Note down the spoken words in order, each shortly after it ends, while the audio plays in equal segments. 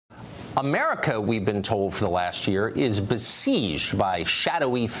America, we've been told for the last year, is besieged by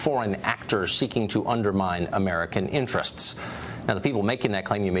shadowy foreign actors seeking to undermine American interests. Now, the people making that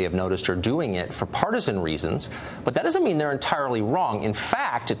claim, you may have noticed, are doing it for partisan reasons, but that doesn't mean they're entirely wrong. In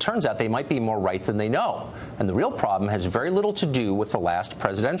fact, it turns out they might be more right than they know. And the real problem has very little to do with the last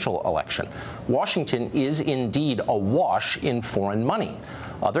presidential election. Washington is indeed awash in foreign money.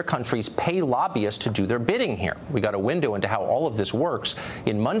 Other countries pay lobbyists to do their bidding here. We got a window into how all of this works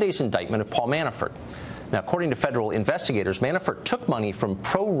in Monday's indictment of Paul Manafort. Now, according to federal investigators, Manafort took money from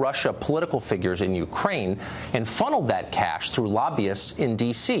pro-Russia political figures in Ukraine and funneled that cash through lobbyists in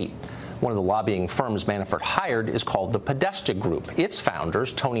D.C. One of the lobbying firms Manafort hired is called the Podesta Group. Its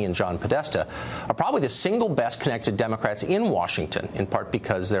founders, Tony and John Podesta, are probably the single best connected Democrats in Washington, in part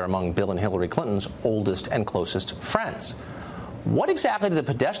because they're among Bill and Hillary Clinton's oldest and closest friends. What exactly did the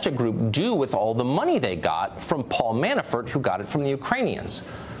Podesta Group do with all the money they got from Paul Manafort, who got it from the Ukrainians?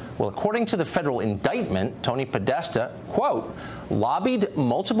 Well, according to the federal indictment, Tony Podesta, quote, lobbied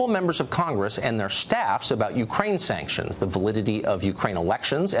multiple members of Congress and their staffs about Ukraine sanctions, the validity of Ukraine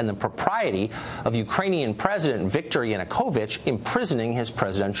elections, and the propriety of Ukrainian President Viktor Yanukovych imprisoning his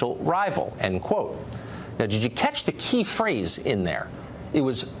presidential rival, end quote. Now, did you catch the key phrase in there? It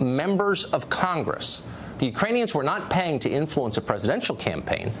was members of Congress. The Ukrainians were not paying to influence a presidential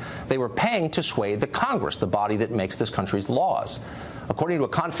campaign. They were paying to sway the Congress, the body that makes this country's laws. According to a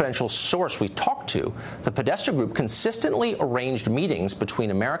confidential source we talked to, the Podesta Group consistently arranged meetings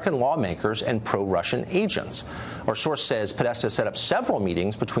between American lawmakers and pro-Russian agents. Our source says Podesta set up several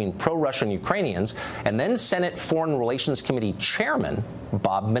meetings between pro-Russian Ukrainians and then Senate Foreign Relations Committee Chairman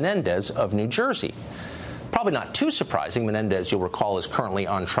Bob Menendez of New Jersey. Probably not too surprising, Menendez, you'll recall, is currently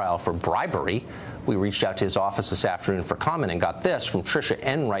on trial for bribery. We reached out to his office this afternoon for comment and got this from Tricia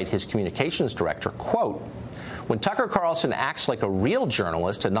Enright, his communications director, quote, when Tucker Carlson acts like a real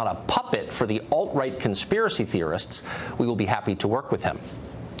journalist and not a puppet for the alt-right conspiracy theorists, we will be happy to work with him.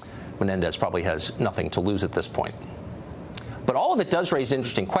 Menendez probably has nothing to lose at this point. But all of it does raise an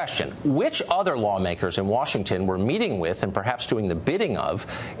interesting question. Which other lawmakers in Washington were meeting with and perhaps doing the bidding of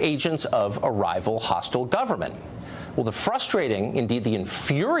agents of a rival hostile government? Well, the frustrating, indeed the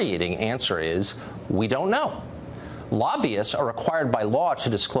infuriating answer is we don't know. Lobbyists are required by law to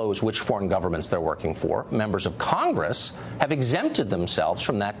disclose which foreign governments they're working for. Members of Congress have exempted themselves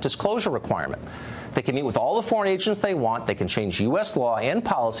from that disclosure requirement. They can meet with all the foreign agents they want. They can change U.S. law and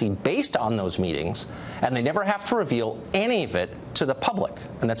policy based on those meetings, and they never have to reveal any of it to the public.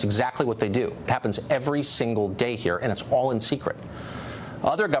 And that's exactly what they do. It happens every single day here, and it's all in secret.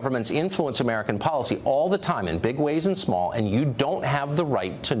 Other governments influence American policy all the time in big ways and small, and you don't have the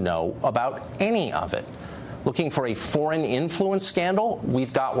right to know about any of it. Looking for a foreign influence scandal?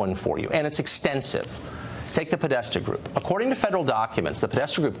 We've got one for you, and it's extensive. Take the Podesta Group. According to federal documents, the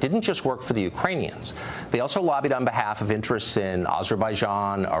Podesta Group didn't just work for the Ukrainians. They also lobbied on behalf of interests in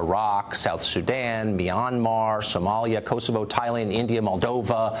Azerbaijan, Iraq, South Sudan, Myanmar, Somalia, Kosovo, Thailand, India,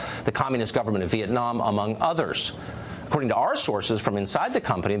 Moldova, the Communist government of Vietnam, among others. According to our sources from inside the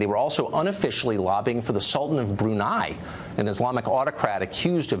company, they were also unofficially lobbying for the Sultan of Brunei, an Islamic autocrat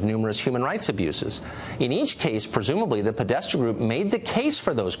accused of numerous human rights abuses. In each case, presumably, the Podesta Group made the case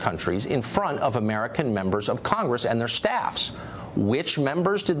for those countries in front of American members of Congress and their staffs. Which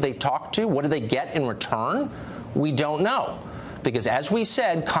members did they talk to? What did they get in return? We don't know. Because as we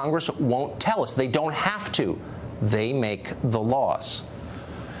said, Congress won't tell us. They don't have to. They make the laws.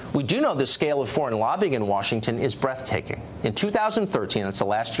 We do know the scale of foreign lobbying in Washington is breathtaking. In 2013, that's the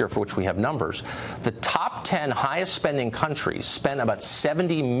last year for which we have numbers, the top 10 highest spending countries spent about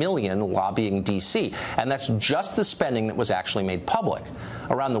 $70 million lobbying D.C., and that's just the spending that was actually made public.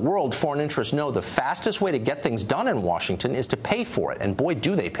 Around the world, foreign interests know the fastest way to get things done in Washington is to pay for it, and boy,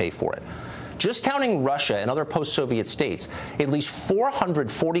 do they pay for it. Just counting Russia and other post-Soviet states, at least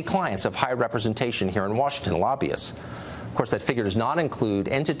 440 clients have hired representation here in Washington, lobbyists. Of course, that figure does not include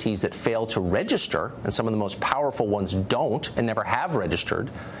entities that fail to register, and some of the most powerful ones don't and never have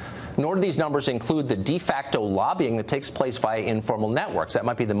registered. Nor do these numbers include the de facto lobbying that takes place via informal networks. That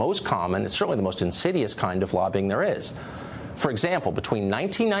might be the most common, it's certainly the most insidious kind of lobbying there is. For example, between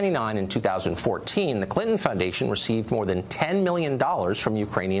 1999 and 2014, the Clinton Foundation received more than $10 million from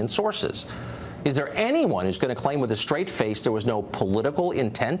Ukrainian sources. Is there anyone who's going to claim with a straight face there was no political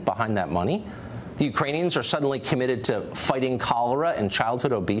intent behind that money? The Ukrainians are suddenly committed to fighting cholera and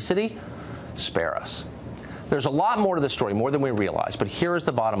childhood obesity? Spare us. There's a lot more to the story, more than we realize, but here is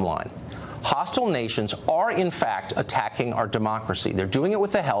the bottom line. Hostile nations are, in fact, attacking our democracy. They're doing it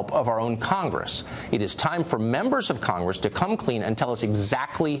with the help of our own Congress. It is time for members of Congress to come clean and tell us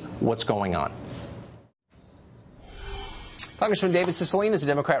exactly what's going on. Congressman David Cicilline is a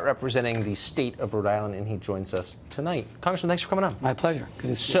Democrat representing the state of Rhode Island, and he joins us tonight. Congressman, thanks for coming on. My pleasure. Good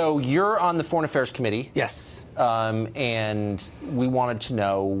to see you. So you're on the Foreign Affairs Committee. Yes. And we wanted to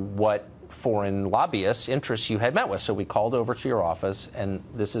know what foreign lobbyists' interests you had met with. So we called over to your office, and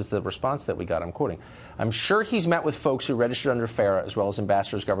this is the response that we got. I'm quoting. I'm sure he's met with folks who registered under FARA, as well as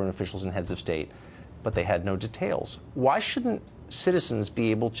ambassadors, government officials, and heads of state, but they had no details. Why shouldn't citizens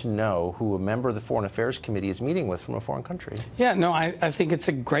be able to know who a member of the Foreign Affairs Committee is meeting with from a foreign country? Yeah, no, I think it's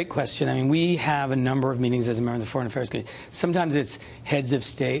a great question. I mean, we have a number of meetings as a member of the Foreign Affairs Committee. Sometimes it's heads of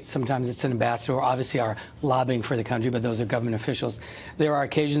state, sometimes it's an ambassador, or obviously are lobbying for the country, but those are government officials. There are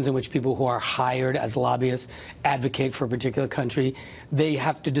occasions in which people who are hired as lobbyists advocate for a particular country. They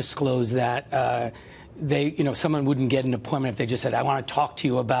have to disclose that. Someone wouldn't get an appointment if they just said, I want to talk to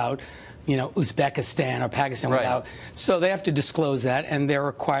you about Uzbekistan or Pakistan without. So they have to disclose that, and they're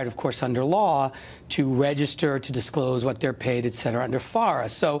required, of course, under law to register, to disclose what they're paid, et cetera, under FARA.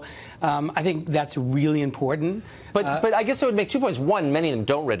 So I think that's really important. But I guess I would make 2 points. One, many of them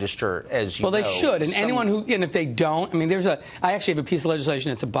don't register, as you know. Well, they should. And anyone who, and if they don't, I mean, I actually have a piece of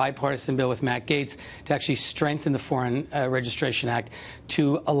legislation. It's a bipartisan bill with Matt Gaetz to actually strengthen the Foreign Registration Act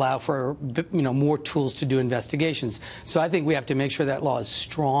to allow for, more tools to do investigations. So I think we have to make sure that law is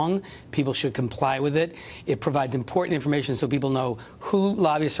strong. People should comply with it. It provides important information so people know who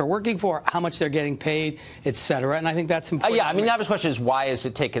lobbyists are working for, how much they're getting paid, et cetera. And I think that's important. Yeah, I mean, the obvious question is, why is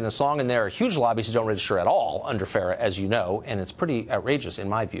it taking this long? And there are huge lobbyists who don't register at all under FARA, as you know, and it's pretty outrageous in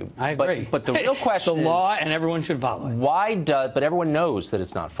my view. I agree. But the real question is the law, and everyone should follow it. Why does? But everyone knows that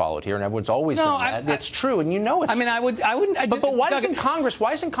it's not followed here, and everyone's always known that. It's true, and you know it's. I mean, I wouldn't. But why doesn't Congress?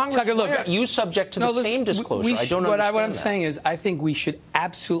 Why isn't Congress? Tucker, look, why aren't you subject to the same disclosure? I don't understand what I'm saying is, I think we should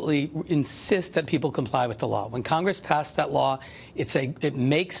absolutely insist that people comply with the law. When Congress passed that law, it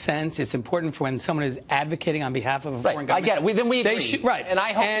makes sense. It's important for when someone is advocating on behalf of a foreign government. I get it. Then we agree. Right. And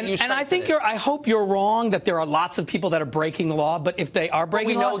I hope I hope you're wrong that there are lots of people that are breaking the law. But if they are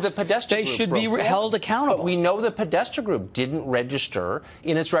breaking the law, they should be held accountable. But we know the Podesta Group didn't register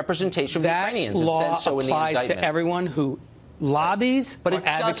in its representation of Ukrainians. That law says so in the applies indictment. to everyone who lobbies, but it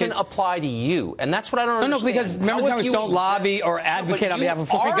doesn't apply to you, and that's what I don't understand. No, because members of Congress don't lobby or advocate on behalf of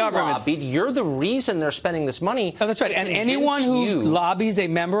foreign governments. You're the reason they're spending this money. Oh, that's right. And anyone who lobbies a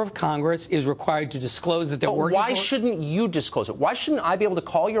member of Congress is required to disclose that they're working. Why shouldn't you disclose it? Why shouldn't I be able to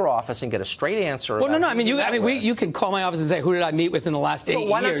call your office and get a straight answer? Well, no. I mean, you can call my office and say, who did I meet with in the last 8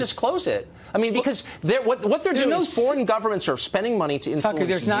 years? Why not disclose it? I mean, because what they're doing is foreign governments are spending money to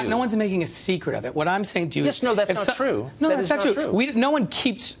influence Tucker, no one's making a secret of it. What I'm saying to you is... Yes, no, that's not true. No, that's not true. No one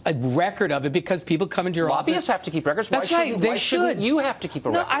keeps a record of it because people come into your office. Lobbyists have to keep records. That's right. Why shouldn't you have to keep a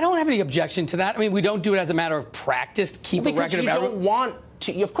record? No, I don't have any objection to that. I mean, we don't do it as a matter of practice to keep a record of everyone. Because you don't want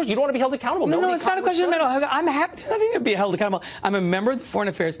to... Of course, you don't want to be held accountable. No, it's not a question of mental. I'm happy to be held accountable. I'm a member of the Foreign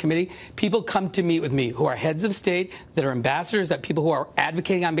Affairs Committee. People come to meet with me who are heads of state, that are ambassadors, that people who are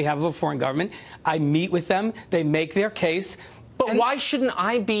advocating on behalf of a foreign government. I meet with them. They make their case. But why shouldn't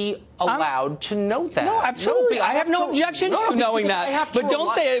I be allowed to know that? No, absolutely. I have no objection to knowing that. But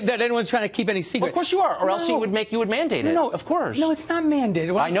don't say that anyone's trying to keep any secret. Well, of course you are, or else you would mandate it. No, of course. No, it's not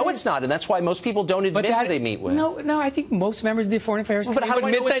mandated. I know it's not, and that's why most people don't admit who they meet with. No, I think most members of the Foreign Affairs Committee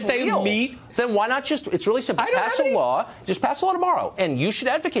would admit that they meet. Then why not just, it's really simple, pass a law, just pass a law tomorrow, and you should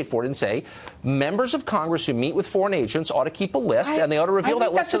advocate for it and say, members of Congress who meet with foreign agents ought to keep a list, and they ought to reveal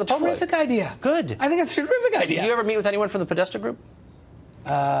that list to the public. That's a terrific idea. Good. I think that's a terrific idea. Did you ever meet with anyone from the Podesta Group?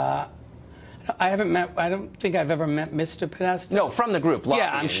 I haven't met. I don't think I've ever met Mr. Podesta. No, from the group.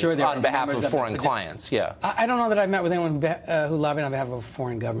 Yeah, I'm sure they're on behalf of foreign clients. Yeah. I don't know that I've met with anyone who lobbied on behalf of a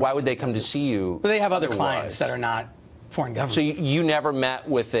foreign government. Why would they come to see you? Well, they have other clients that are not foreign governments. So you never met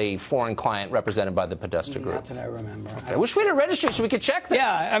with a foreign client represented by the Podesta Group? Not that I remember. Okay. I wish we had a registry so we could check this.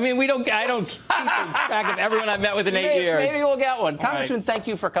 Yeah, I mean, I don't keep track of everyone I've met with in 8 years. Maybe we'll get one. Congressman, thank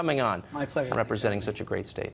you for coming on. My pleasure. Representing such a great state.